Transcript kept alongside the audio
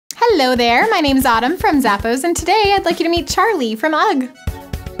Hello there, my name's Autumn from Zappos, and today I'd like you to meet Charlie from UGG.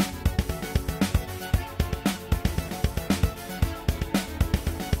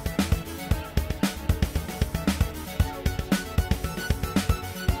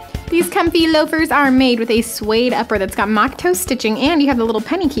 These comfy loafers are made with a suede upper that's got mock toe stitching, and you have the little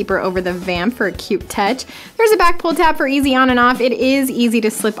penny keeper over the vamp for a cute touch. There's a back pull tab for easy on and off. It is easy to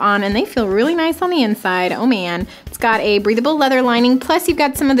slip on, and they feel really nice on the inside. Oh man. It's got a breathable leather lining, plus you've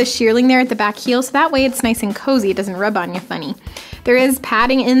got some of the shearling there at the back heel, so that way it's nice and cozy. It doesn't rub on you funny. There is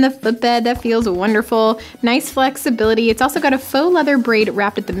padding in the footbed that feels wonderful. Nice flexibility. It's also got a faux leather braid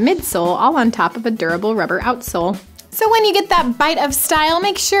wrapped at the midsole, all on top of a durable rubber outsole. So when you get that bite of style,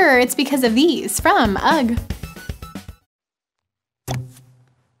 make sure it's because of these from UGG.